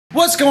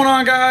What's going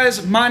on,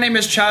 guys? My name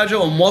is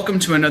Chajo and welcome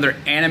to another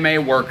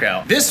anime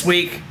workout. This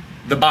week,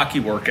 the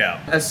Baki workout.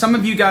 As some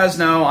of you guys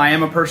know, I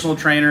am a personal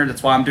trainer,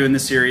 that's why I'm doing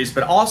this series,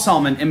 but also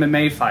I'm an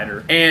MMA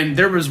fighter. And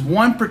there was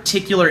one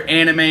particular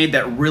anime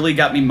that really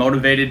got me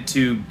motivated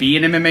to be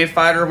an MMA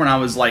fighter when I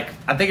was like,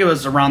 I think it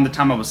was around the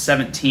time I was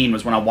 17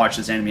 was when I watched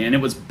this anime, and it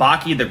was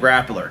Baki the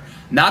Grappler.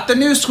 Not the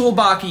new school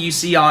Baki you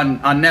see on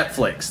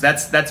Netflix.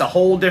 That's a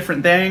whole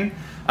different thing.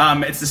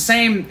 It's the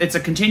same, it's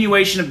a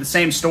continuation of the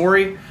same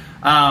story.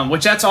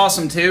 Which that's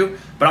awesome too,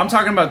 but I'm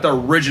talking about the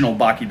original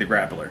Baki the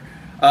Grappler.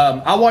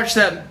 I watched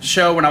that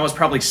show when I was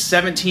probably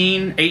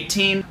 17,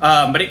 18,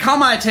 but it caught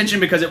my attention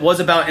because it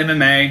was about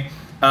MMA,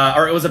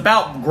 or it was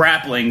about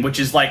grappling, which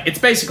is like, it's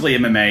basically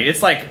MMA.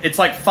 It's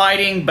like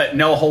fighting, but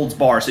no holds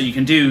bar. So you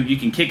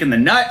can kick in the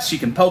nuts, you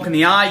can poke in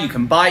the eye, you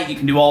can bite, you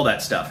can do all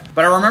that stuff.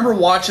 But I remember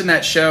watching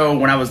that show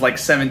when I was like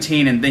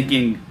 17 and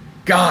thinking,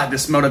 God,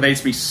 this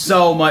motivates me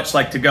so much,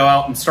 like, to go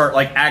out and start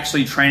like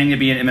actually training to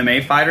be an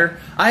MMA fighter.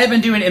 I had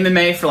been doing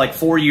MMA for like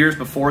 4 years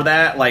before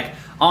that, like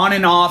on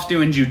and off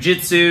doing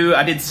jiu-jitsu.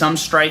 I did some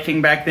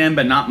striking back then,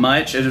 but not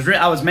much.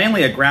 I was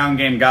mainly a ground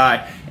game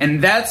guy,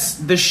 and that's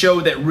the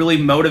show that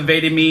really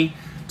motivated me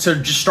to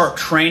just start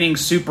training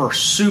super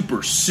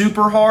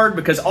hard,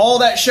 because all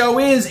that show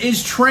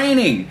is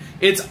training.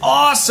 It's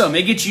awesome.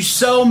 It gets you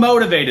so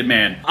motivated,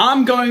 man.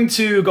 I'm going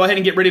to go ahead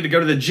and get ready to go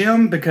to the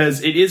gym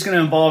because it is going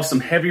to involve some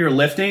heavier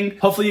lifting.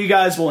 Hopefully you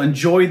guys will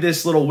enjoy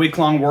this little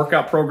week-long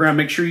workout program.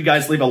 Make sure you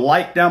guys leave a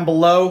like down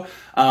below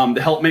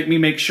to help make me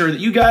make sure that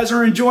you guys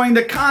are enjoying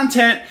the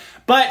content.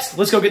 But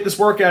let's go get this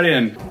workout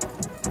in.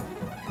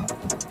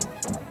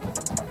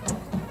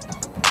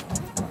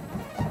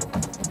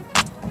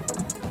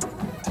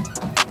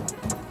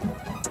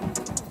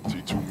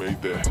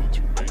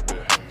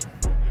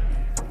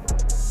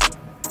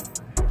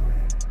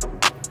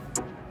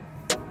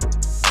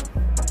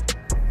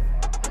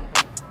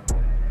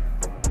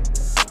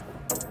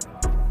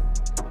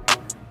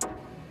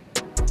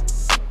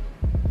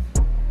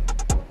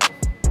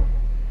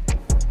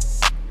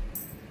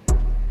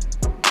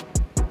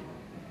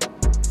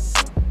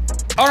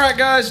 All right,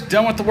 guys,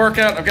 done with the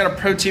workout. I've got a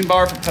protein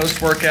bar for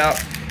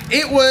post-workout.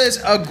 It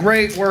was a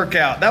great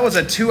workout. That was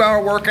a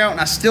 2-hour workout,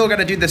 and I still got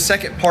to do the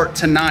second part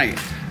tonight,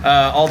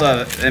 all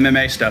the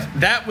MMA stuff.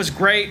 That was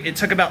great. It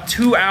took about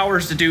 2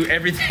 hours to do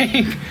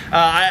everything.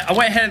 I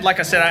went ahead, like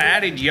I said, I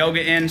added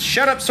yoga in.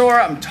 Shut up,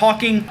 Sora, I'm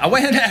talking. I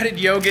went ahead and added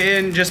yoga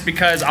in just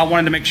because I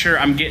wanted to make sure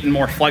I'm getting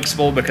more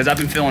flexible, because I've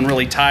been feeling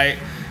really tight.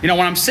 You know,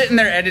 when I'm sitting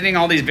there editing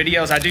all these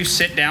videos, I do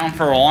sit down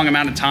for a long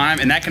amount of time,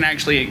 and that can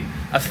actually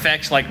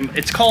affect, like,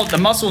 the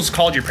muscle's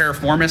called your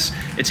piriformis.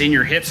 It's in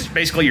your hips. It's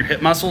basically your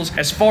hip muscles.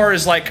 As far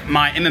as like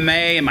my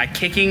MMA and my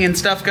kicking and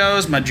stuff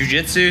goes, my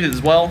jiu-jitsu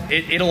as well,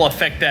 it'll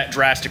affect that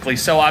drastically.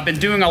 So I've been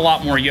doing a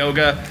lot more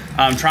yoga.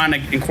 I'm trying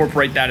to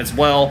incorporate that as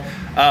well.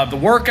 The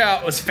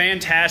workout was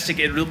fantastic.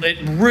 It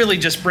really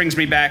just brings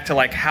me back to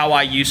like how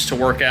I used to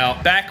work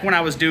out. Back when I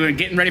was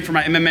getting ready for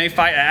my MMA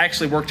fight, I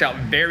actually worked out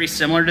very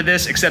similar to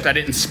this, except I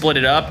didn't split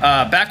it up.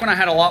 Back when I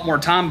had a lot more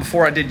time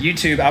before I did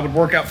YouTube, I would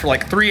work out for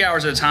like 3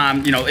 hours at a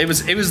time. You know, it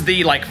was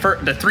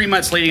the 3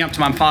 months leading up to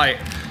my fight.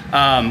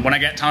 When I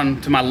got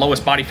down to my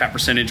lowest body fat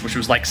percentage, which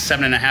was like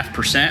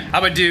 7.5%, I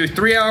would do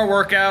 3-hour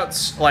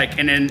workouts, like,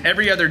 and then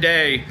every other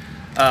day,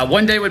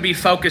 one day would be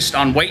focused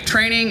on weight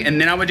training,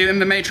 and then I would do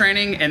MMA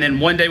training, and then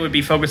one day would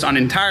be focused on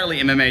entirely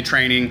MMA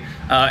training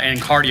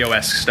and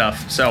cardio-esque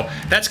stuff. So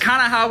that's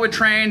kind of how I would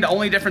train. The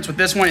only difference with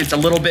this one, it's a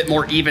little bit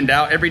more evened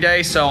out every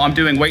day. So I'm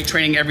doing weight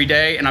training every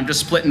day, and I'm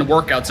just splitting the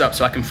workouts up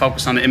so I can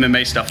focus on the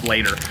MMA stuff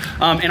later.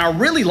 And I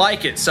really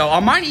like it. So I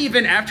might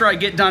even, after I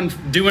get done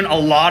doing a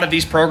lot of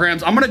these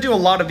programs, I'm gonna do a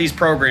lot of these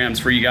programs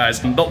for you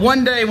guys. But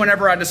one day,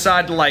 whenever I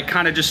decide to like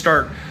kind of just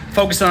start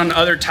focus on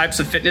other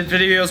types of fitness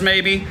videos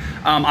maybe,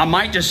 I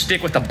might just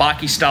stick with the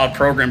Baki style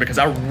program, because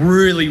I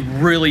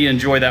really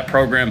enjoy that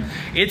program.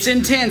 It's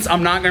intense,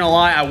 I'm not gonna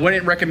lie. I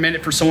wouldn't recommend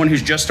it for someone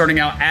who's just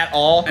starting out at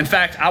all. In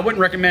fact, I wouldn't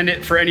recommend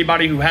it for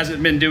anybody who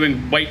hasn't been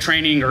doing weight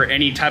training or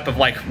any type of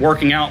like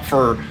working out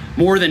for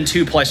more than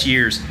 2+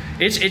 years.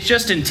 It's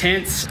just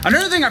intense.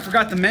 Another thing I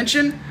forgot to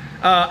mention,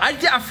 I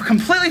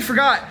completely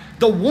forgot,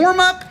 the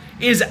warm-up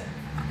is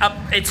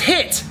it's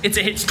HIIT.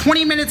 It's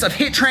 20 minutes of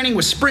HIIT training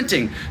with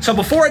sprinting. So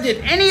before I did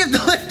any of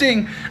the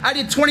lifting, I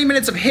did 20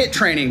 minutes of HIIT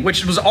training,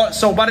 which was,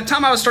 so by the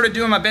time I started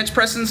doing my bench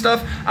press and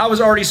stuff, I was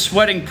already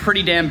sweating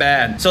pretty damn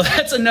bad. So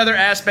that's another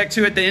aspect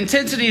to it. The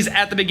intensity is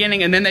at the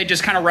beginning, and then they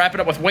just kind of wrap it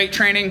up with weight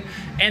training.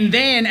 And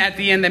then at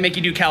the end, they make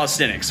you do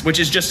calisthenics, which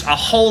is just a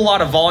whole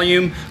lot of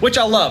volume, which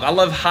I love. I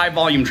love high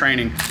volume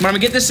training. But I'm gonna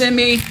get this in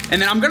me, and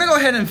then I'm gonna go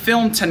ahead and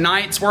film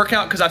tonight's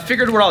workout, because I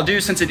figured what I'll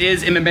do, since it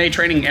is MMA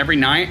training every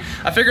night,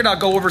 I figured I'll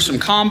go over some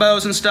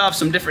combos and stuff,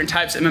 some different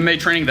types of MMA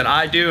training that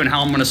I do and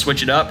how I'm gonna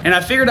switch it up. And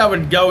I figured I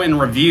would go and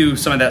review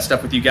some of that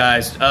stuff with you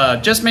guys,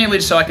 just mainly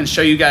so I can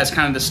show you guys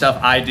kind of the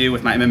stuff I do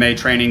with my MMA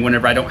training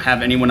whenever I don't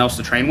have anyone else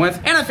to train with.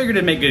 And I figured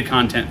it'd make good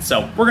content,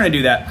 so we're gonna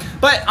do that.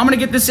 But I'm gonna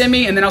get this in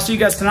me, and then I'll see you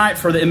guys tonight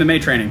for the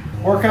MMA training.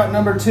 Workout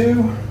number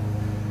 2.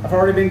 I've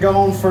already been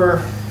going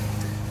for,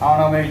 I don't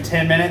know, maybe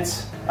 10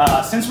 minutes.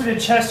 Since we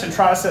did chest and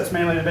triceps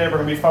mainly today, we're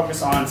going to be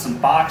focused on some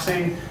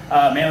boxing,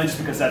 mainly just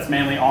because that's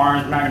mainly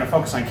arms. We're not going to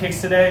focus on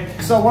kicks today.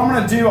 So what I'm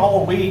going to do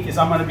all week is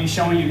I'm going to be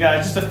showing you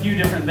guys just a few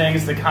different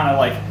things to kind of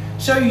like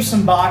show you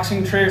some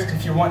boxing tricks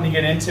if you're wanting to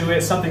get into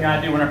it. Something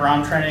I do whenever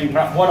I'm training,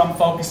 what I'm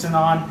focusing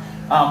on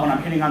when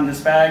I'm hitting on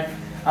this bag.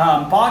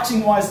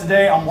 Boxing wise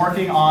today, I'm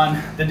working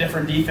on the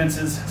different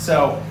defenses.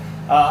 So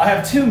I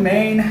have two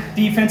main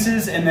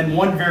defenses and then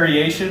one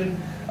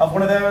variation of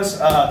one of those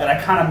that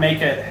I kind of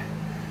make it,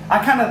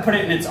 I kind of put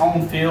it in its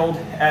own field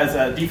as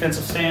a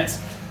defensive stance.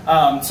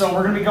 So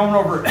we're going to be going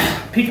over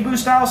peekaboo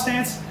style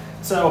stance.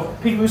 So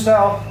peekaboo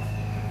style,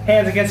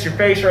 hands against your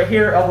face right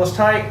here, elbows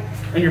tight,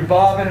 and you're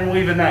bobbing and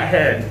weaving that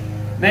head.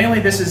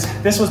 Mainly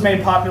this was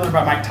made popular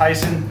by Mike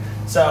Tyson.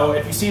 So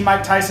if you see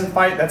Mike Tyson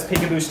fight, that's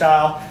peekaboo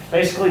style.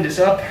 Basically just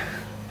up,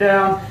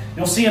 down.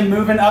 You'll see him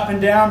moving up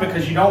and down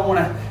because you don't want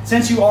to,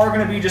 since you are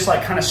going to be just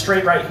like kind of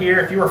straight right here,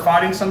 if you were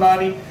fighting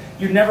somebody,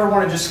 you never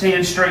want to just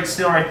stand straight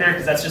still right there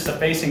because that's just a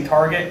facing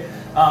target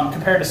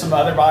compared to some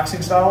other boxing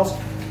styles.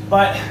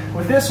 But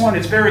with this one,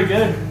 it's very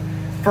good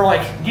for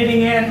like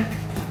getting in,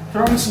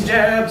 throwing some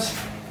jabs,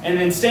 and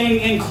then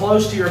staying in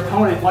close to your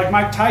opponent. Like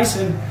Mike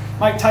Tyson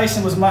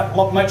was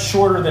much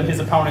shorter than his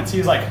opponents. He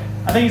was like,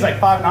 I think he's like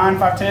 5'9",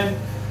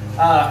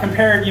 5'10".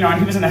 Compared, you know, and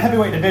he was in the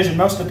heavyweight division.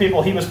 Most of the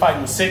people he was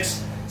fighting was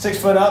six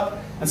foot up,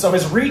 and so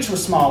his reach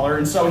was smaller,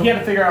 and so he had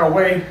to figure out a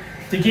way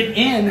to get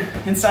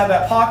inside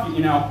that pocket.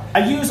 You know,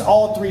 I use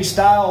all three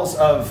styles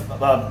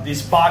of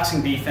these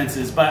boxing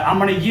defenses, but I'm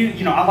going to use,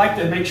 you know, I like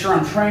to make sure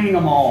I'm training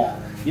them all,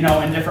 you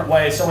know, in different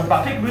ways. So with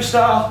my peekaboo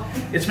style,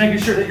 it's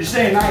making sure that you're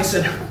staying nice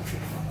and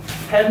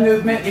head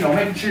movement, you know,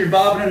 making sure you're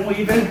bobbing and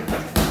weaving.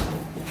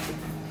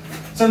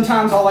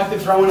 Sometimes I like to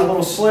throw in a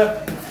little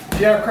slip,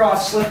 jab,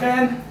 cross, slip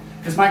in,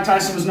 because Mike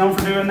Tyson was known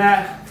for doing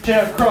that.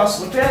 Jab, cross,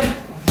 slip in,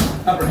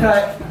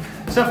 uppercut,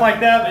 stuff like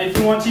that. But if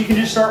you want to, you can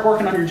just start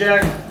working on your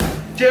jab,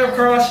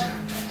 cross,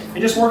 and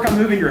just work on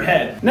moving your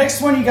head.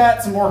 Next one, you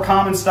got some more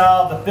common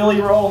style, the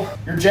Philly roll.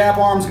 Your jab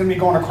arm's gonna be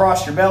going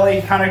across your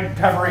belly, kind of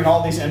covering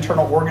all these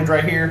internal organs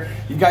right here.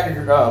 You've got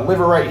your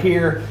liver right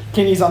here,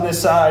 kidneys on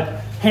this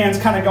side, hands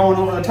kind of going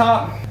over the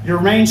top.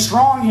 Your main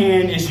strong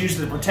hand is used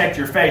to protect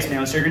your face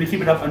now, so you're gonna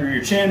keep it up under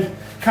your chin,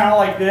 kind of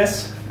like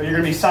this, but you're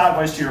gonna be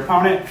sideways to your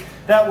opponent.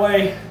 That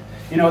way,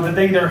 you know,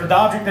 the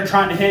object they're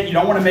trying to hit, you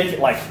don't wanna make it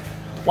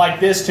like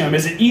this to them.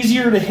 Is it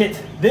easier to hit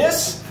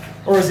this,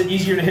 or is it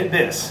easier to hit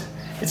this?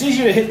 It's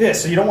easier to hit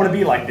this, so you don't want to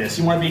be like this.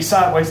 You want to be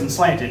sideways and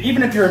slanted.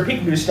 Even if you're in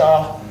peekaboo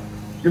style,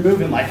 you're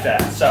moving like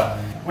that. So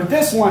with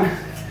this one,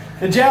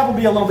 the jab will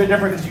be a little bit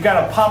different because you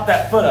got to pop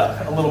that foot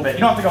up a little bit. You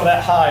don't have to go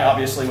that high,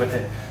 obviously, with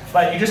it,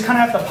 but you just kind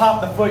of have to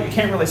pop the foot. You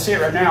can't really see it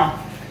right now,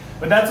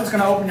 but that's what's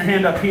going to open your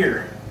hand up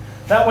here.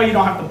 That way you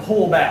don't have to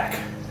pull back,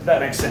 if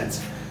that makes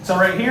sense. So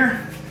right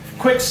here,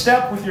 quick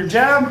step with your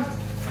jab,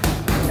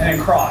 and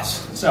then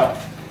cross. So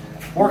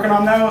working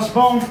on those,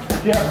 boom,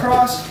 jab,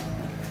 cross,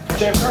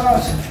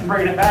 and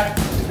bringing it back.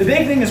 The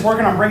big thing is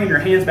working on bringing your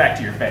hands back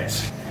to your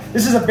face.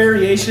 This is a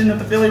variation of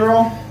the Philly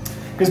roll,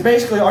 because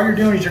basically all you're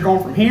doing is you're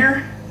going from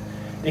here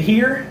to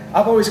here.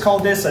 I've always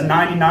called this a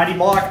 90-90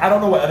 block. I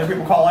don't know what other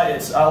people call it.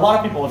 It's, a lot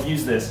of people have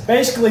used this.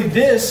 Basically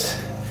this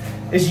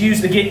is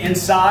used to get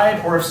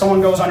inside, or if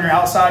someone goes on your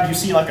outside, you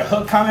see like a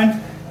hook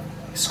coming,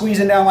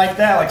 squeezing down like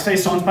that, like say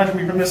someone's punching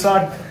me from this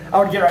side, I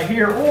would get right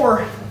here.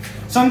 Or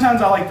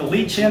sometimes I like to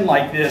leech in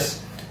like this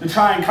to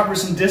try and cover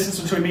some distance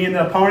between me and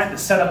the opponent, to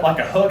set up like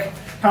a hook,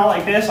 kind of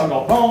like this. I'll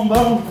go boom,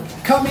 boom,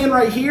 come in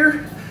right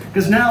here,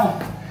 because now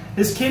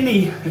his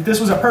kidney, if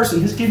this was a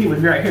person, his kidney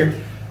would be right here.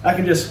 I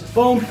can just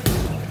boom,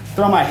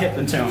 throw my hip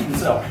into him. And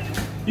so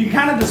you can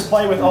kind of just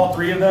play with all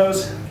three of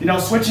those, you know,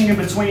 switching in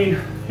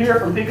between here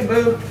from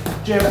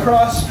peekaboo, jab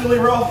across, Philly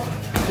roll,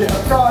 jab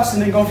across,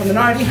 and then going from the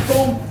 90,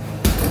 boom,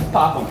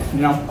 pop them,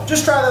 you know.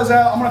 Just try those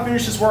out. I'm gonna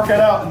finish this workout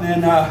out, and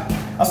then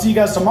I'll see you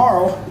guys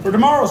tomorrow for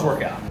tomorrow's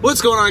workout.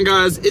 What's going on,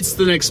 guys? It's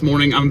the next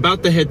morning. I'm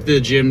about to hit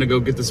the gym to go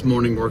get this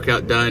morning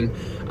workout done.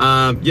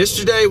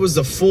 Yesterday was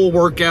a full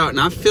workout, and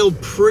I feel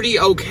pretty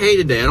okay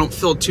today. I don't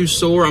feel too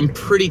sore. I'm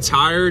pretty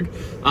tired.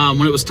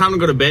 When it was time to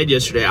go to bed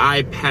yesterday,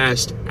 I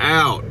passed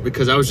out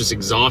because I was just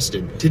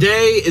exhausted.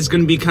 Today is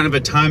going to be kind of a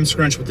time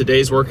scrunch with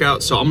today's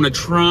workout, so I'm going to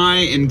try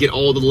and get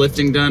all the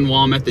lifting done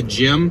while I'm at the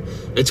gym.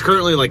 It's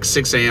currently like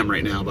 6 a.m.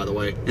 right now, by the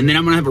way. And then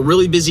I'm going to have a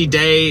really busy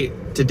day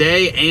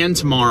today and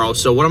tomorrow.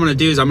 So what I'm going to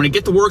do is I'm going to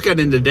get the workout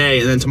in today,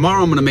 and then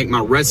tomorrow I'm going to make my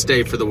rest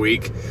day for the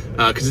week,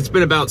 because it's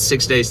been about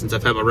 6 days since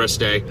I've had my rest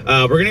day.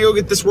 We're going to go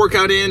get this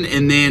workout in,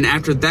 and then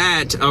after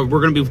that,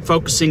 we're going to be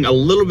focusing a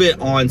little bit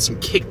on some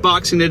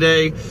kickboxing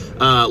today,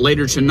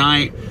 later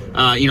tonight.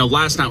 You know,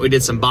 last night we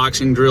did some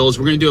boxing drills.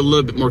 We're going to do a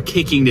little bit more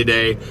kicking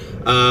today.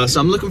 So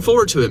I'm looking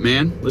forward to it,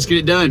 man. Let's get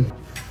it done.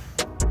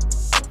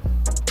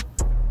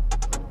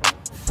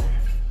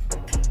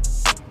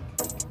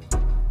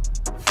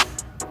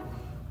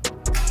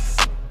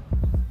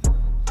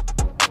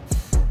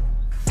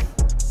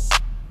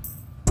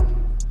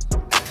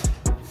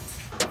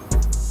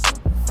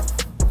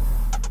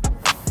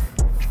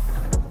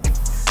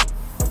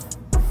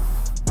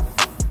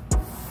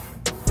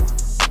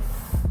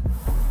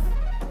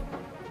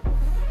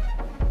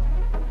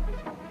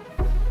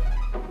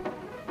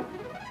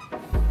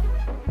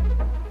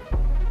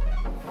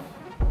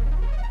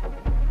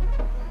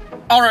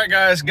 All right,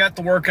 guys, got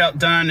the workout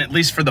done, at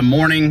least for the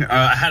morning.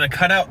 I had to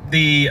cut out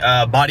the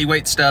body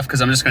weight stuff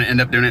because I'm just going to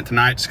end up doing it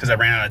tonight just because I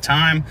ran out of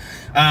time.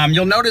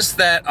 You'll notice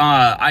that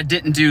I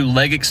didn't do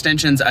leg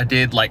extensions. I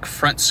did like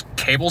front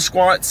cable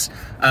squats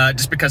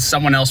just because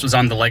someone else was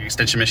on the leg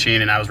extension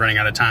machine and I was running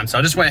out of time. So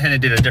I just went ahead and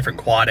did a different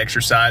quad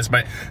exercise.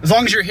 But as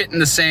long as you're hitting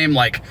the same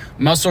like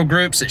muscle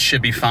groups, it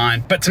should be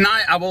fine. But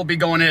tonight I will be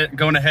going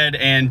ahead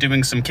and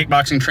doing some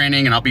kickboxing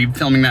training, and I'll be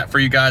filming that for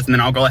you guys. And then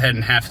I'll go ahead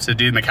and have to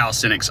do the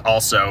calisthenics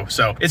also.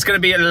 So it's going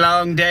to be a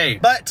long day.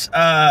 But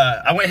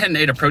I went ahead and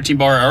ate a protein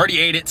bar. I already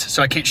ate it,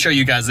 so I can't show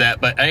you guys that.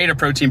 But I ate a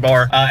protein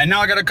bar, and now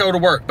I got to go to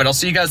work. But I'll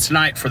see you guys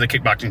tonight for the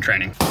kickboxing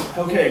training.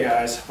 Okay,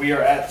 guys, we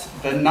are at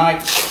the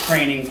night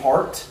training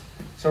part.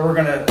 So we're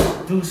gonna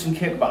do some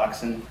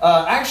kickboxing.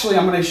 Actually,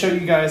 I'm gonna show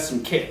you guys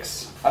some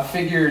kicks. I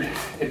figured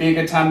it'd be a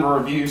good time to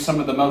review one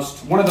of the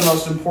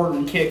most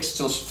important kicks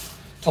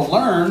to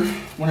learn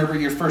whenever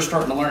you're first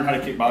starting to learn how to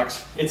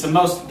kickbox. It's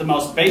the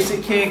most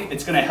basic kick.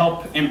 It's gonna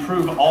help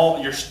improve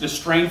the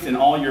strength in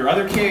all your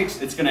other kicks.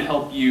 It's gonna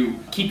help you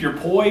keep your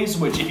poise,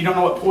 which if you don't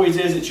know what poise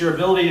is, it's your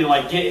ability to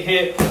like get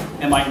hit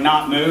and like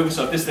not move.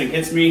 So if this thing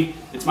hits me,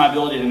 it's my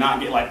ability to not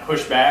get like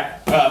pushed back.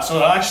 So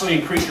it'll actually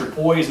increase your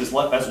poise as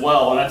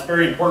well. And that's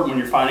very important when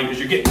you're fighting because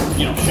you're getting,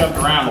 shoved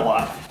around a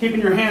lot.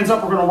 Keeping your hands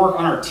up, we're gonna work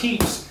on our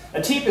teeps.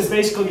 A teep is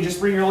basically you just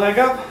bring your leg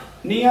up,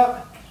 knee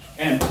up,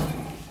 and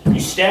you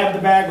stab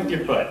the bag with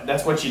your foot.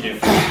 That's what you do.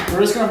 We're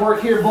just gonna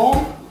work here,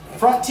 boom.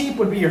 Front teep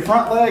would be your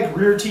front leg.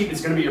 Rear teep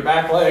is gonna be your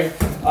back leg.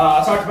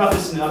 I talked about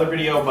this in another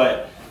video,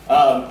 but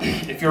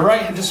if you're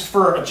right, just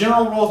for a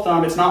general rule of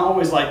thumb, it's not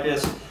always like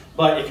this,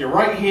 but if you're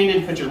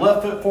right-handed, put your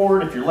left foot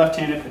forward. If you're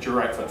left-handed, put your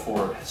right foot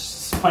forward.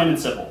 It's plain and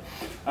simple.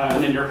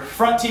 And then your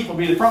front teep will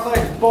be the front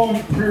leg,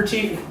 boom, rear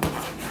teep,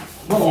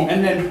 boom.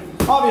 And then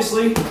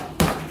obviously,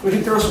 we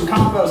can throw some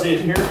combos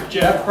in here.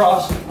 Jab,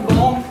 cross,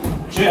 boom,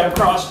 jab,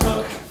 cross,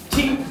 hook,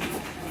 teep,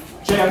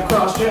 jab,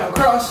 cross,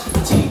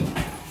 teep.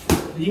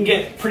 You can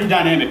get pretty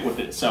dynamic with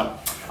it. So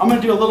I'm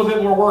gonna do a little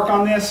bit more work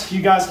on this.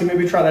 You guys can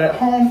maybe try that at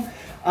home.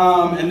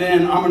 And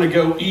then I'm gonna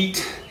go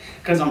eat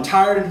because I'm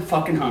tired and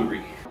fucking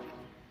hungry.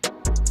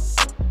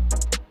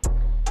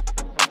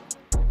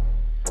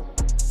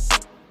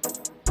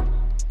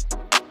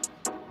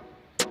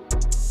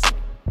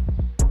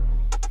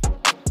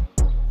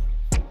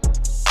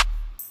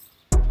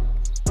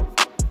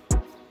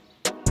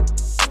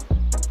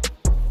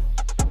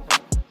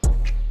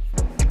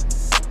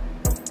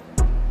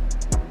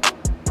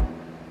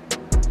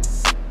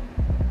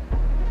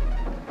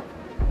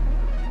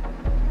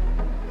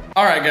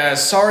 All right,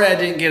 guys, sorry I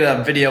didn't get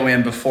a video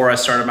in before I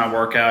started my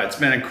workout. It's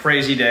been a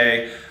crazy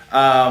day,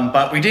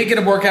 but we did get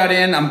a workout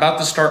in. I'm about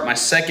to start my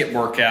second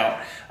workout.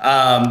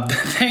 The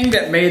thing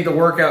that made the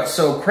workout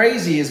so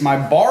crazy is my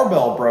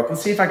barbell broke.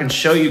 Let's see if I can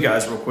show you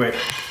guys real quick.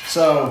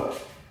 So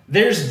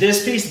there's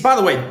this piece. By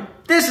the way,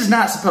 this is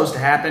not supposed to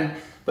happen,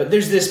 but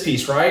there's this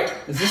piece, right?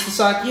 Is this the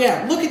sock?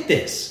 Yeah, look at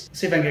this. Let's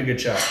see if I can get a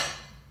good shot.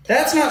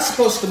 That's not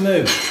supposed to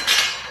move.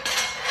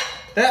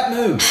 That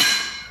moves.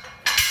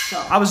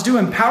 I was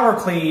doing power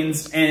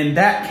cleans and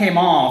that came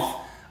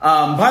off.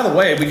 By the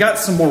way, we got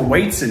some more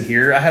weights in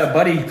here. I had a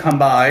buddy come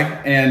by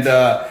and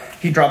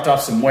he dropped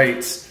off some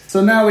weights.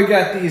 So now we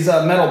got these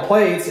metal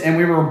plates and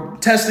we were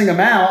testing them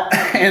out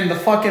and the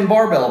fucking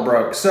barbell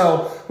broke.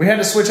 So we had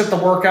to switch up the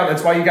workout.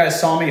 That's why you guys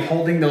saw me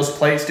holding those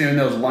plates doing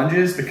those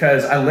lunges,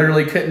 because I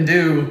literally couldn't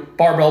do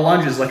barbell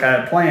lunges like I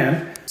had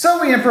planned.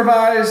 So we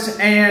improvised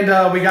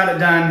and we got it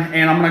done,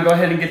 and I'm gonna go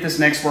ahead and get this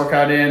next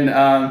workout in.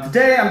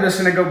 Today I'm just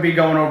gonna be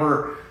going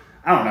over,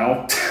 I don't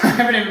know, I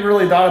haven't even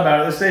really thought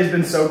about it. This day's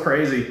been so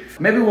crazy.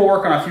 Maybe we'll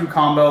work on a few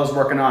combos,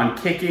 working on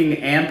kicking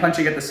and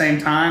punching at the same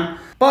time,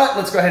 but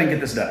let's go ahead and get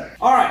this done.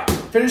 All right,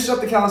 finished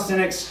up the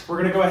calisthenics. We're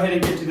gonna go ahead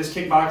and get to this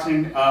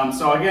kickboxing.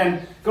 So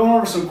again, going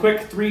over some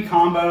quick 3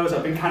 combos.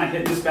 I've been kind of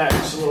hitting this back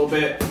just a little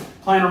bit,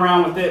 playing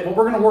around with it. But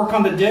we're gonna work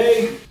on the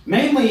day,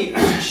 mainly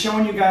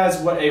showing you guys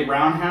what a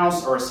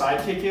roundhouse or a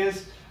side kick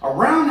is. A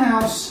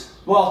roundhouse,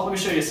 well, let me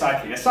show you a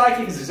side kick. A side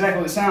kick is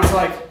exactly what it sounds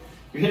like.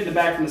 You're hitting the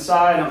back from the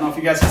side. I don't know if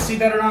you guys can see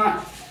that or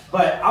not,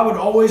 but I would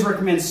always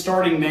recommend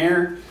starting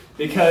there,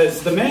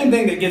 because the main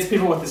thing that gets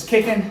people with this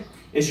kicking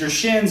is your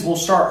shins will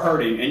start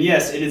hurting. And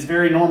yes, it is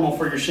very normal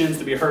for your shins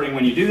to be hurting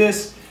when you do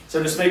this.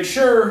 So just make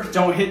sure,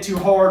 don't hit too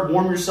hard,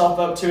 warm yourself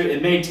up to it.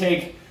 It may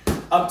take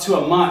up to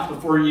a month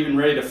before you're even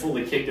ready to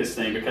fully kick this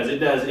thing, because it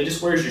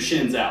just wears your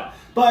shins out.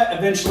 But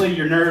eventually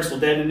your nerves will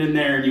deaden in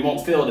there and you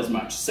won't feel it as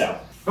much. So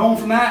going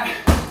from that,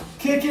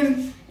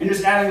 kicking, and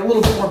just adding a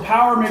little bit more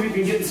power, maybe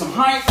even getting some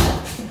height,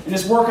 and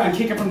just work on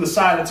kicking from the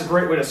side. That's a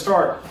great way to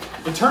start.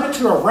 To turn it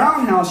to a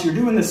roundhouse, you're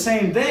doing the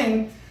same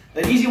thing.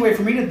 The easy way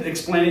for me to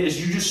explain it is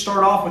you just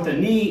start off with a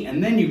knee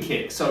and then you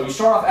kick. So you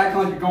start off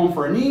acting like you're going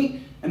for a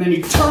knee, and then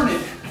you turn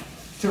it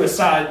to a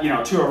side,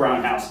 to a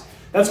roundhouse.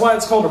 That's why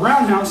it's called a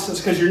roundhouse. It's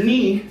because your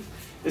knee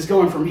is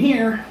going from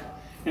here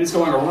and it's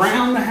going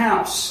around the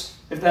house,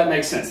 if that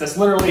makes sense. That's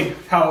literally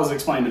how it was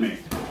explained to me.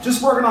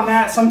 Just working on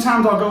that.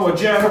 Sometimes I'll go a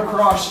jab,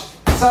 cross,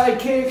 side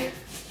kick.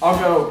 I'll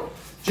go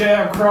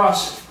jab,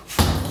 cross,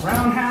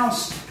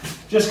 roundhouse,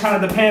 just kind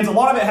of depends. A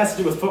lot of it has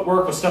to do with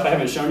footwork, with stuff I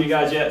haven't shown you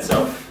guys yet.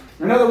 So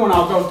another one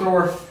I'll go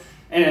through,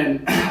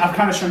 and I've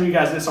kind of shown you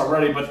guys this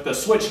already, but the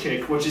switch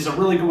kick, which is a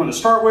really good one to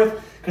start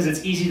with because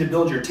it's easy to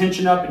build your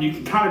tension up and you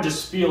can kind of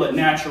just feel it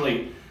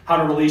naturally how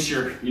to release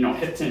your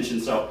hip tension.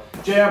 So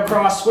jab,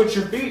 cross, switch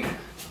your feet,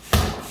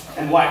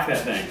 and whack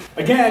that thing.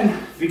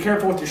 Again, be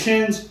careful with your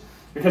shins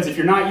because if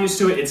you're not used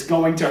to it, it's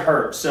going to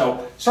hurt.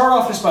 So start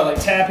off just by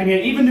like tapping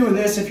it. Even doing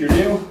this if you're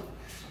new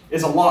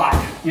is a lot.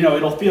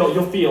 You'll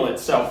feel it.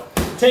 So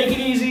take it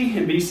easy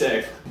and be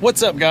safe.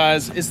 What's up,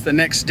 guys? It's the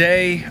next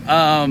day.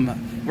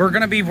 We're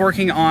gonna be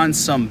working on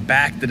some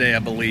back today, I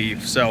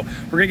believe. So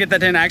we're gonna get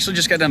that done. I actually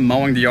just got done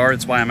mowing the yard.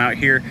 That's why I'm out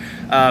here.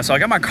 So I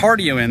got my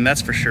cardio in,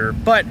 that's for sure.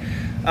 But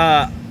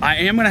I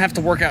am gonna have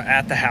to work out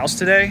at the house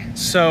today.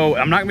 So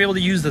I'm not gonna be able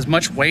to use as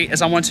much weight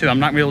as I want to. I'm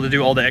not gonna be able to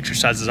do all the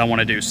exercises I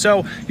wanna do.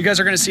 So you guys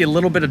are gonna see a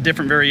little bit of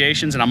different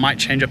variations, and I might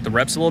change up the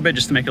reps a little bit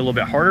just to make it a little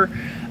bit harder.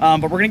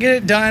 But we're gonna get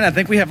it done. I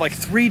think we have like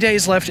 3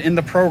 days left in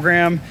the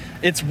program.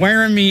 It's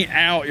wearing me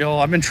out,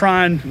 y'all. I've been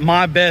trying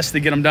my best to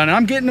get them done, and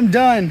I'm getting them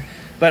done.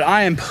 But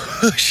I am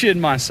pushing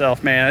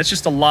myself, man. It's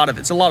just a lot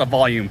of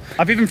volume.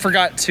 I've even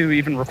forgot to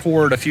even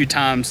record a few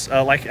times.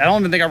 Like, I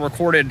don't even think I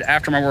recorded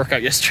after my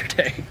workout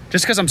yesterday.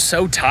 Just because I'm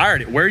so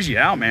tired, it wears you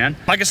out, man.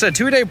 Like I said,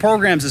 2-a-day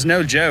programs is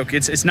no joke.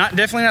 It's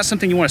definitely not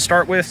something you want to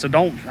start with.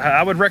 So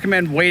I would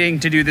recommend waiting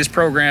to do this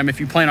program if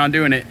you plan on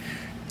doing it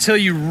till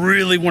you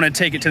really want to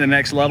take it to the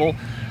next level.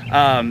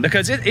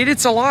 Because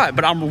it's a lot,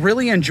 but I'm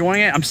really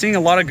enjoying it. I'm seeing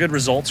a lot of good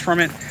results from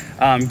it.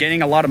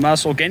 Gaining a lot of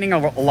muscle, gaining a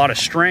lot of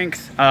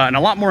strength, and a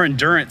lot more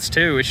endurance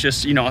too. It's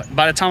just,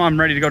 by the time I'm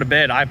ready to go to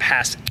bed, I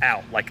pass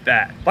out like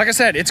that. Like I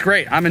said, it's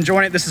great. I'm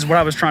enjoying it. This is what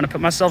I was trying to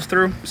put myself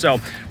through. So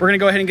we're gonna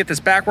go ahead and get this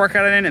back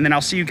workout in, and then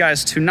I'll see you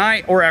guys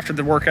tonight or after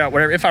the workout,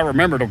 whatever, if I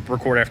remember to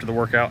record after the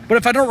workout. But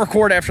if I don't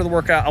record after the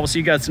workout, I will see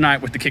you guys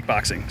tonight with the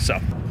kickboxing. So.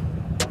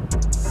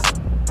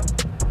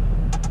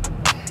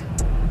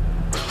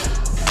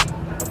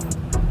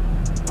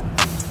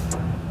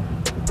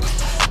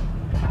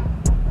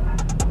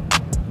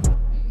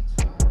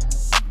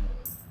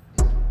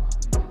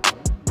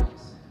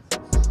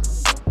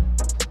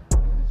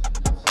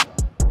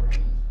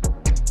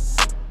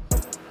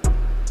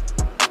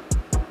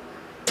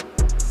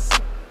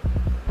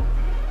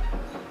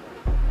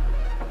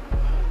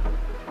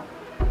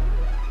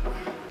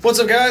 What's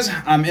up, guys?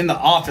 I'm in the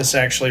office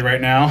actually right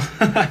now,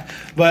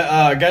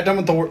 but got done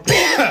with the work.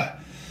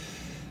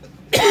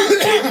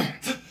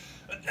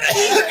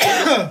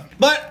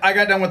 But I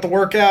got done with the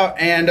workout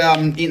and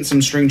eating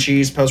some string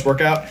cheese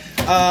post-workout.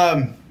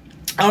 I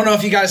don't know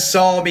if you guys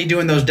saw me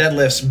doing those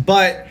deadlifts,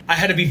 but I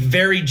had to be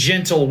very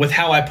gentle with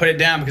how I put it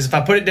down because if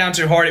I put it down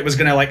too hard, it was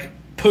gonna like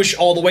push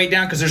all the weight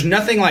down because there's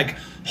nothing like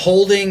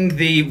holding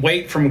the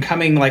weight from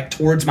coming like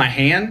towards my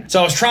hand. So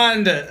I was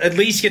trying to at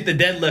least get the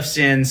deadlifts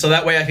in so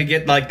that way I could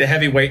get like the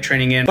heavy weight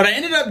training in. But I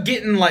ended up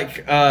getting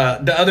like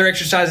the other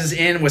exercises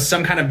in with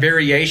some kind of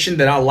variation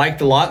that I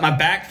liked a lot. My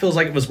back feels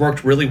like it was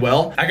worked really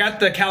well. I got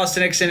the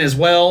calisthenics in as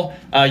well.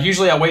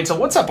 Usually I wait till,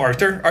 what's up,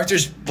 Arthur?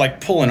 Arthur's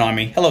like pulling on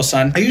me. Hello,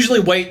 son. I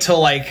usually wait till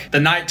like the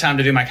nighttime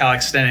to do my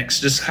calisthenics,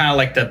 just kind of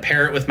like to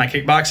pair it with my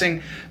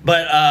kickboxing.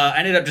 But I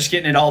ended up just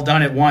getting it all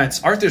done at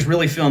once. Arthur's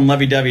really feeling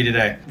lovey-dovey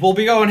today. We'll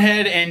be going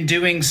ahead and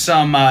doing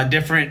some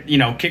different,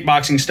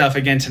 kickboxing stuff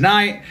again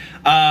tonight.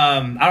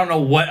 I don't know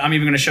what I'm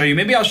even going to show you.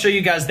 Maybe I'll show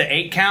you guys the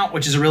 8 count,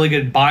 which is a really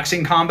good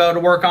boxing combo to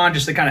work on,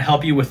 just to kind of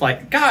help you with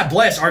like, God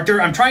bless, Arthur,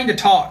 I'm trying to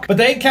talk. But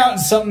the 8 count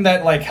is something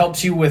that like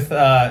helps you with,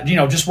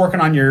 just working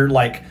on your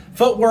like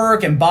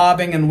footwork and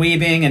bobbing and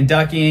weaving and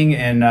ducking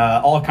and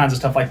all kinds of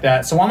stuff like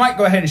that. So I might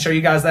go ahead and show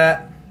you guys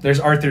that. There's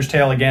Arthur's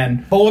tail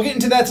again. But we'll get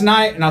into that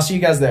tonight, and I'll see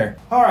you guys there.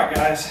 All right,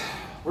 guys.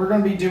 We're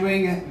going to be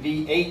doing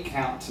the 8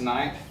 count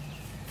tonight.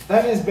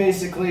 That is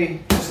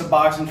basically just a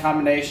boxing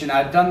combination.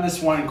 I've done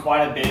this one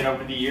quite a bit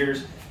over the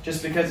years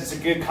just because it's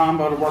a good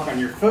combo to work on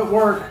your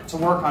footwork, to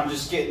work on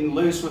just getting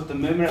loose with the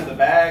movement of the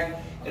bag.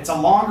 It's a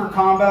longer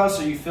combo,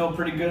 so you feel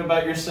pretty good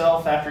about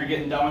yourself after you're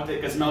getting done with it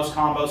because most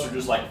combos are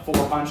just like 4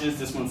 punches.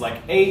 This one's like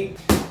 8.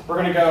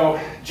 We're going to go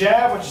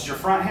jab, which is your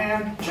front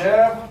hand,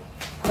 jab,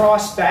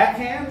 cross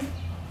backhand,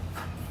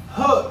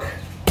 hook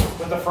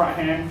with the front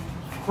hand,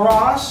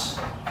 cross,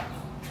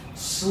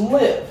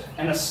 slip.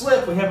 And a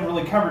slip, we haven't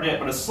really covered it,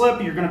 but a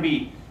slip, you're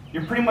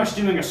pretty much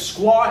doing a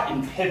squat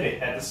and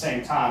pivot at the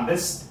same time.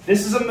 This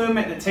is a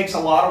movement that takes a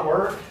lot of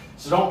work,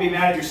 so don't be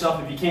mad at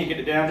yourself if you can't get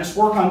it down. Just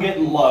work on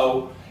getting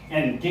low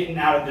and getting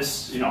out of this,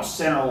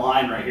 center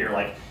line right here.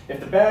 Like if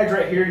the bag's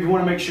right here, you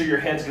want to make sure your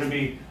head's going to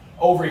be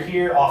over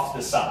here off to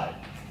the side.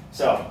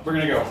 So we're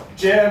going to go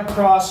jab,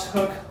 cross,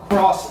 hook,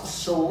 cross,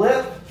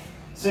 slip.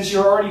 Since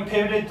you're already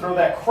pivoted, throw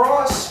that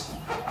cross,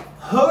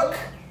 hook,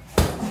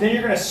 then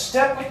you're going to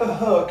step with the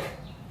hook,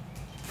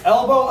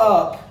 elbow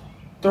up,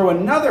 throw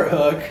another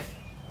hook,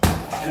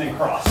 and then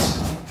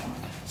cross.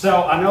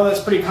 So I know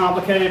that's pretty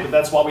complicated, but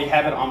that's why we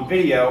have it on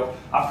video.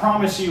 I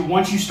promise you,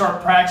 once you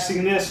start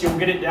practicing this, you'll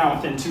get it down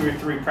within 2 or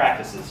 3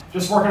 practices.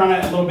 Just working on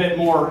it a little bit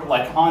more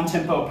like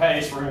on-tempo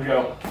pace. We're going to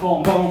go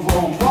boom, boom,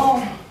 boom,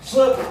 boom,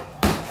 slip.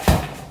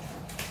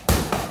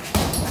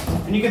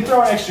 And you can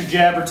throw an extra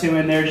jab or two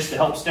in there just to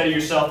help steady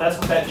yourself. That's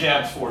what that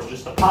jab's for, is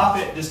just to pop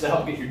it, just to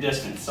help get your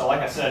distance. So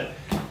like I said,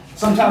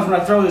 sometimes when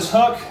I throw this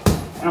hook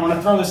and I want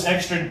to throw this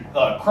extra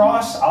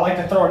cross, I like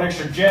to throw an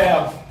extra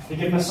jab to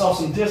give myself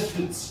some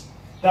distance.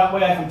 That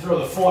way I can throw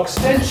the full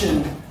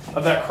extension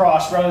of that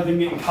cross rather than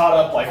getting caught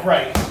up like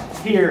right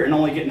here and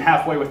only getting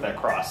halfway with that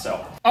cross.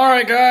 So, all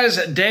right guys,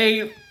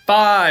 day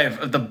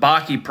 5 of the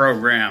Baki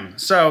program.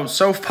 So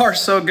far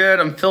so good.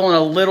 I'm feeling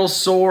a little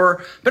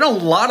sore. Been a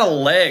lot of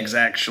legs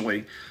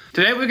actually.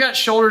 Today we've got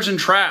shoulders and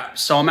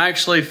traps, so I'm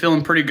actually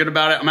feeling pretty good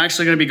about it. I'm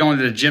actually gonna be going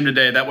to the gym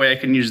today. That way I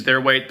can use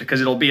their weight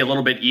because it'll be a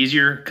little bit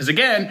easier. Because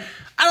again,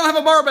 I don't have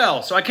a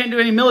barbell, so I can't do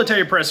any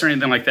military press or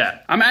anything like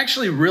that. I'm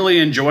actually really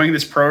enjoying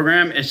this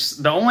program. It's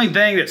the only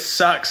thing that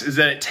sucks is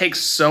that it takes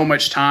so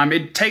much time.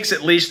 It takes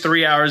at least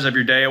 3 hours of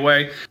your day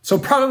away. So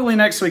probably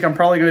next week, I'm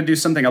probably gonna do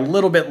something a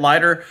little bit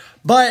lighter,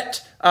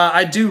 but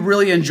I do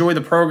really enjoy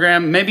the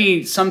program.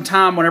 Maybe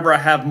sometime whenever I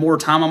have more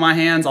time on my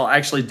hands, I'll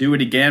actually do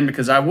it again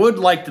because I would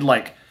like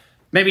to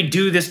maybe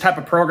do this type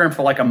of program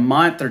for like a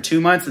month or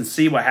 2 months and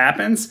see what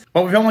happens.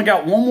 But we've only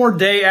got one more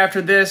day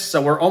after this,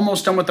 so we're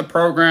almost done with the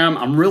program.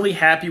 I'm really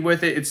happy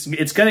with it.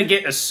 It's gonna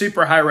get a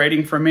super high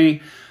rating from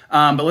me.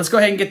 But let's go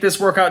ahead and get this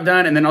workout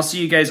done, and then I'll see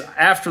you guys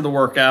after the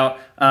workout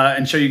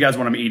and show you guys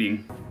what I'm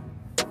eating.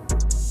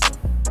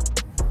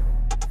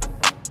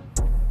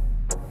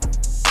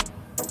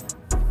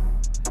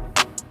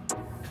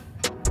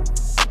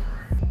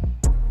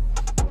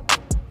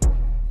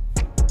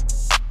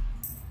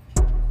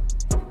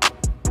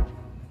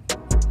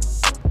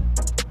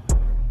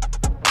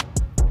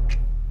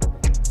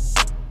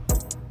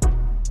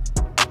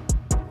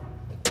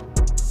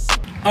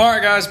 All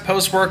right guys,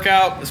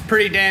 post-workout, it's a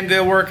pretty damn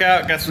good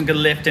workout. Got some good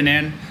lifting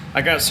in.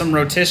 I got some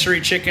rotisserie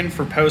chicken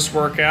for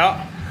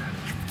post-workout.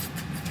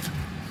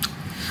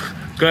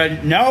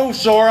 Good. No,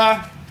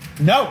 Sora.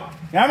 No.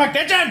 Get out of my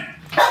kitchen.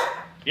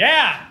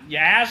 Yeah, you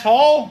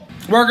asshole.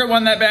 Workout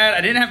wasn't that bad.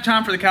 I didn't have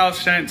time for the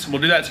calisthenics.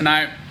 We'll do that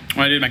tonight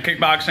when I do my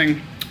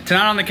kickboxing.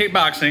 Tonight on the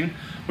kickboxing,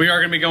 we are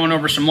gonna be going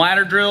over some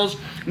ladder drills.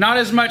 Not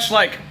as much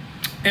like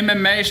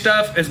MMA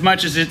stuff as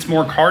much as it's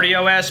more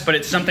cardio-esque, but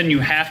it's something you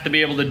have to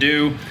be able to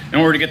do in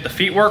order to get the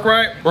feet work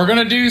right. We're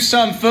gonna do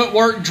some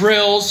footwork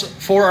drills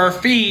for our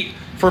feet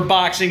for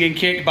boxing and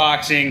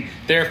kickboxing,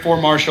 therefore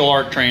martial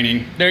art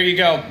training. There you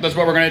go, that's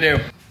what we're gonna do.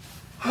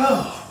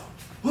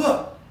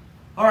 All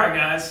right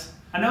guys,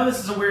 I know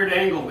this is a weird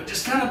angle, but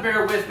just kind of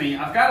bear with me.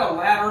 I've got a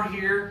ladder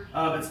here,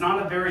 it's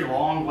not a very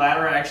long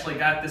ladder. I actually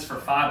got this for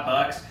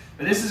 $5.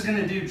 But this is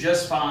gonna do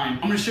just fine.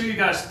 I'm gonna show you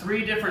guys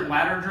 3 different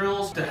ladder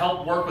drills to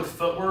help work with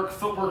footwork.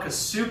 Footwork is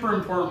super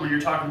important when you're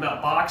talking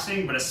about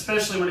boxing, but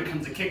especially when it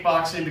comes to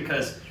kickboxing,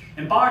 because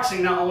in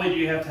boxing, not only do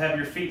you have to have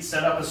your feet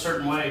set up a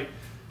certain way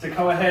to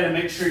go ahead and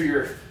make sure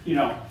you're,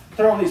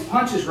 throwing these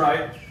punches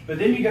right, but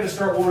then you gotta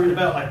start worrying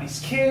about like these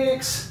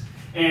kicks,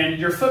 and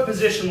your foot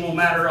position will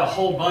matter a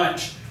whole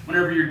bunch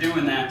whenever you're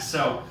doing that.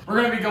 So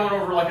we're gonna be going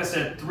over, like I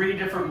said, 3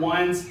 different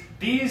ones.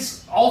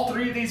 All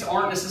 3 of these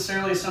aren't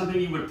necessarily something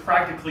you would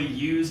practically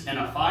use in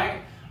a fight.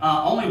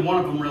 Only one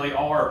of them really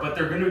are, but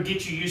they're gonna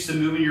get you used to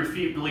moving your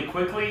feet really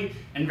quickly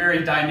and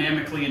very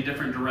dynamically in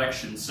different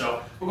directions.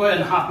 So we'll go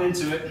ahead and hop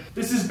into it.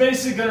 This is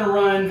basically gonna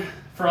run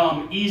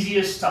from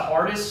easiest to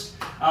hardest.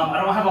 I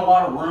don't have a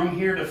lot of room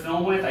here to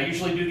film with. I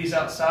usually do these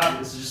outside.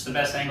 This is just the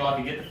best angle I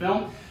can get to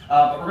film.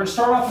 But we're gonna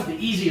start off with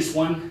the easiest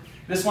one.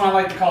 This one I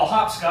like to call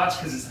hopscotch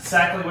because it's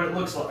exactly what it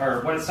looks like,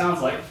 or what it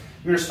sounds like.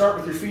 You're gonna start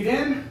with your feet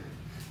in,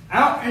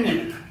 out and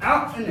in,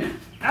 out and in,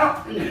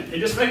 out and in. And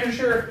just making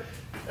sure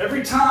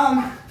every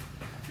time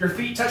your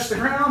feet touch the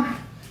ground,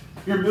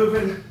 you're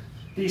moving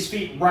these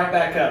feet right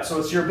back up. So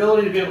it's your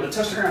ability to be able to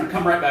touch the ground and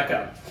come right back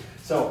up.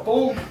 So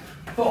boom,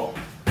 boom,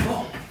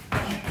 boom,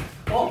 boom,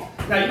 boom.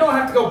 Now you don't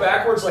have to go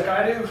backwards like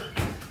I do,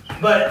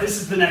 but this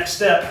is the next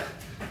step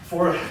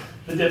for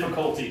the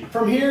difficulty.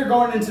 From here,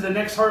 going into the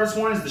next hardest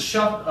one is the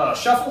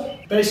shuffle.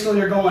 Basically,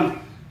 you're going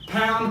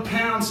pound,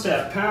 pound,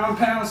 step, pound,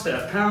 pound,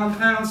 step, pound,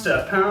 pound,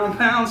 step, pound,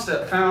 pound,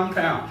 step, pound,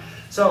 pound.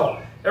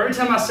 So every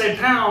time I say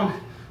pound,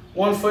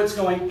 one foot's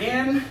going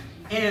in,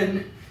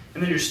 and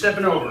then you're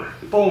stepping over.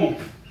 Boom,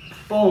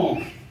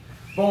 boom,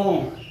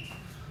 boom,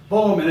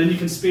 boom, and then you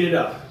can speed it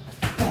up.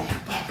 Boom,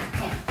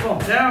 boom, boom,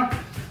 boom, down.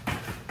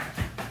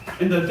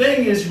 And the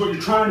thing is, what you're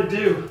trying to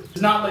do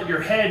is not let your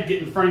head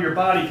get in front of your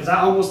body, because I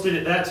almost did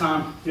it that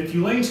time. If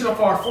you lean too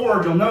far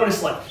forward, you'll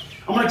notice, like,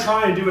 I'm gonna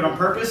try and do it on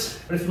purpose,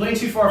 but if you lean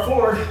too far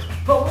forward,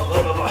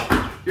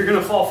 you're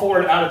gonna fall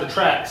forward out of the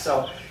track.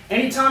 So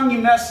anytime you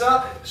mess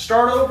up,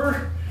 start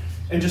over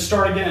and just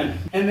start again.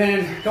 And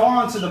then go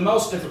on to the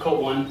most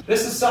difficult one.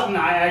 This is something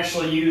I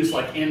actually use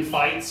like in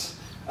fights.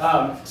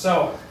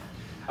 So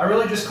I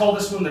really just call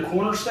this one the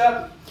corner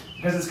step,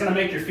 because it's gonna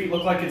make your feet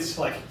look like it's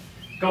like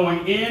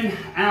going in,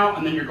 out,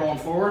 and then you're going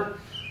forward.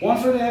 1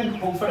 foot in,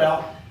 1 foot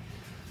out.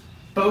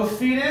 Both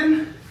feet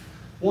in,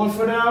 1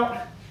 foot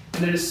out,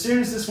 and then as soon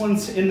as this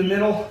one's in the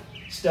middle,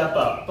 step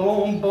up.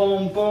 Boom,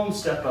 boom, boom,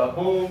 step up.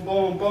 Boom,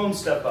 boom, boom,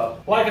 step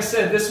up. Like I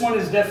said, this one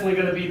is definitely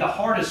gonna be the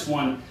hardest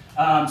one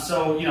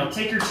So, you know,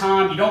 take your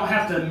time. You don't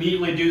have to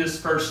immediately do this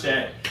first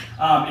day.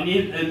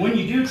 And when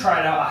you do try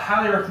it out, I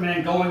highly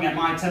recommend going at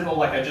my tempo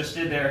like I just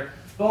did there.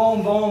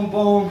 Boom, boom,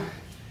 boom.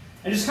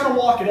 And just kind of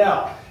walk it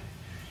out.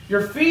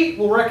 Your feet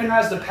will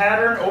recognize the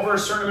pattern over a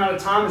certain amount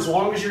of time as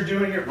long as you're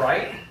doing it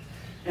right.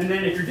 And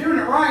then if you're doing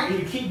it right and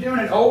you keep doing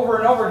it over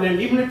and over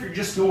again, even if you're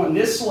just going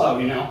this slow,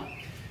 you know,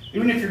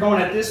 even if you're going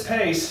at this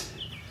pace,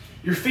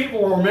 your feet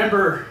will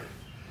remember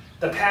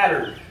the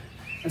pattern.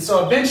 And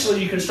so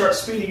eventually you can start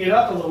speeding it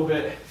up a little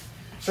bit.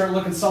 Start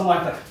looking something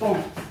like that.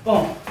 Boom,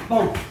 boom,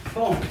 boom,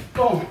 boom,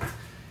 boom.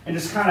 And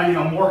just kind of, you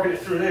know, working it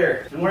through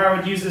there. And where I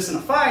would use this in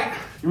a fight,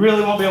 you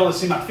really won't be able to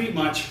see my feet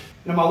much.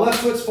 You know, my left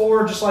foot's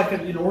forward, just like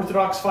an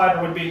orthodox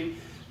fighter would be.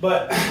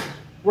 But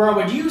where I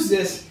would use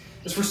this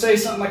is for, say,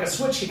 something like a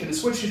switch kick, and the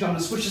switch kick, I'm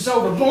gonna switch this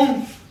over,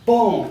 boom,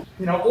 boom.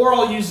 You know, or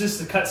I'll use this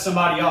to cut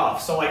somebody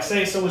off. So like,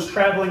 say someone's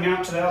traveling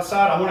out to the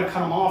outside, I wanna cut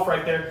them off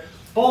right there.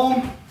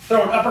 Boom,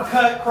 throw an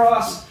uppercut,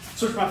 cross,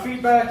 switch my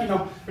feet back. You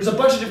know, there's a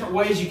bunch of different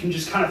ways you can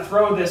just kind of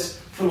throw this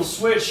little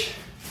switch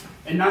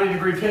and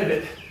 90-degree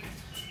pivot,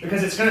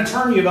 because it's gonna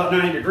turn you about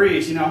 90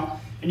 degrees, you know,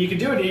 and you can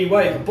do it any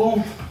way, but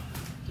boom,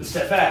 just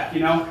step back,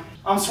 you know.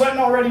 I'm sweating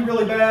already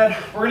really bad.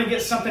 We're gonna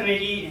get something to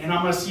eat, and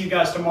I'm gonna see you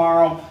guys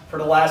tomorrow for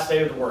the last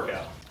day of the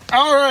workout.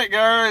 All right,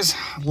 guys,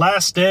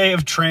 last day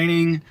of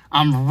training.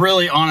 I'm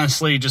really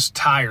honestly just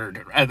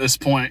tired at this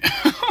point.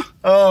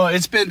 Oh,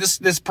 it's been,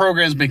 this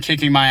program's been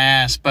kicking my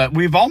ass, but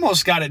we've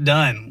almost got it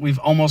done. We've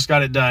almost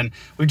got it done.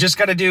 We've just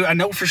got to do, I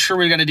know for sure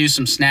we got to do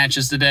some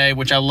snatches today,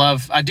 which I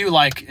love. I do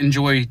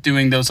enjoy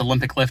doing those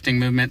Olympic lifting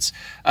movements,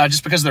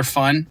 just because they're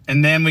fun.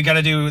 And then we got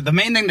to do, the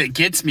main thing that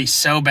gets me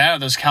so bad are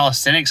those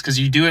calisthenics, because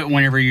you do it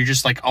whenever you're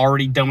just like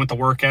already done with the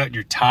workout,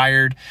 you're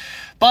tired.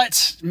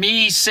 But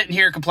me sitting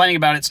here complaining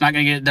about it's not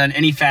going to get it done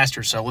any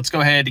faster. So let's go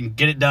ahead and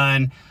get it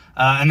done,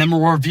 and then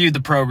we'll review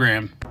the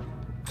program.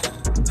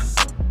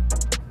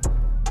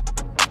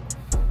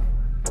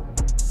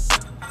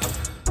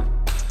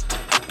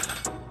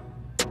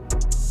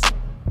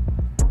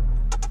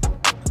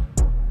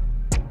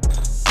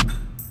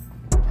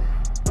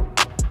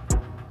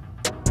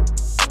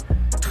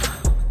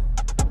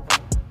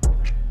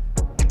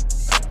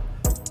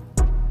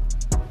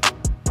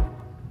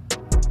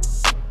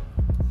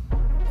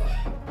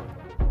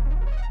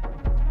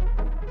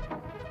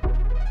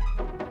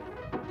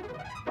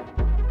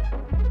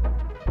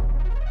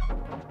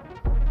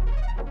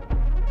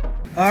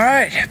 All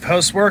right,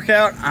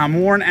 post-workout, I'm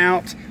worn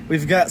out.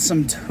 We've got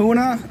some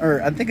tuna,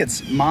 or I think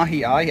it's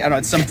mahi-ahi. I don't know,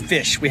 it's some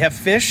fish. We have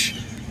fish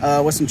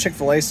with some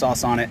Chick-fil-A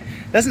sauce on it.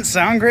 Doesn't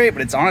sound great,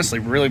 but it's honestly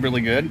really,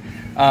 really good.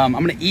 I'm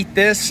gonna eat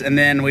this, and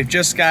then we've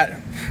just got,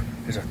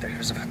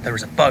 there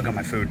was a bug on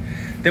my food.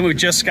 Then we've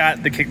just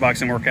got the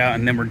kickboxing workout,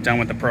 and then we're done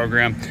with the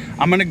program.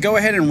 I'm gonna go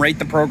ahead and rate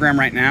the program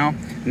right now,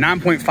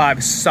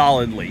 9.5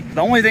 solidly. The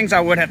only things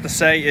I would have to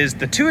say is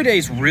the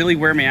 2-a-days really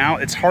wear me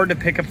out. It's hard to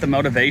pick up the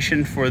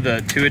motivation for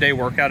the 2-a-day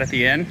workout at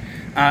the end.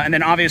 And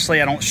then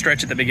obviously I don't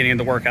stretch at the beginning of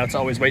the workouts. I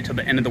always wait till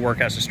the end of the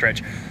workouts to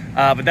stretch.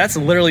 But that's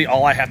literally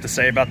all I have to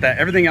say about that.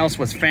 Everything else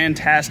was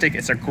fantastic.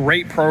 It's a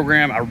great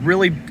program. I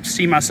really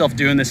see myself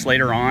doing this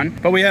later on,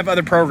 but we have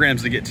other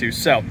programs to get to,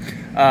 so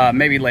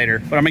maybe later.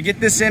 But I'm gonna get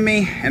this in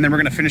me, and then we're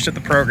gonna finish up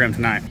the program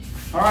tonight.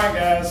 All right,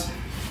 guys,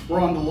 we're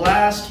on the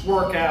last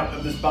workout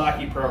of this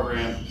Baki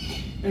program.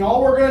 And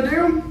all we're gonna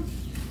do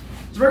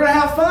is we're gonna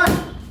have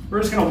fun.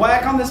 We're just gonna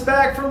whack on this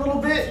bag for a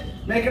little bit,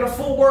 make it a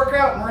full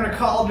workout, and we're gonna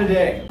call it a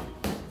day.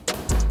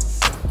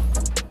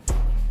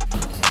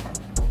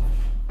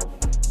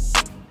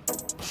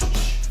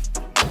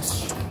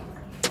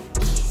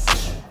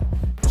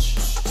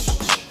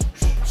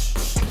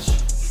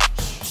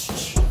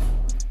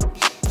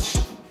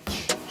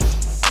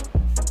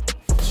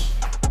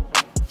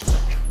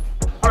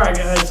 All right,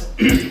 guys,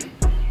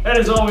 that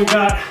is all we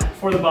got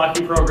for the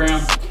Baki program.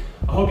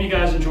 I hope you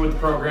guys enjoyed the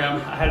program.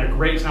 I had a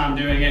great time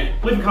doing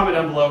it. Leave a comment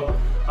down below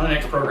on the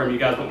next program you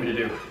guys want me to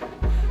do.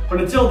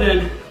 But until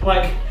then,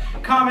 like,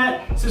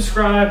 comment,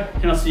 subscribe,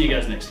 and I'll see you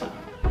guys next time.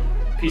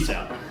 Peace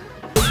out.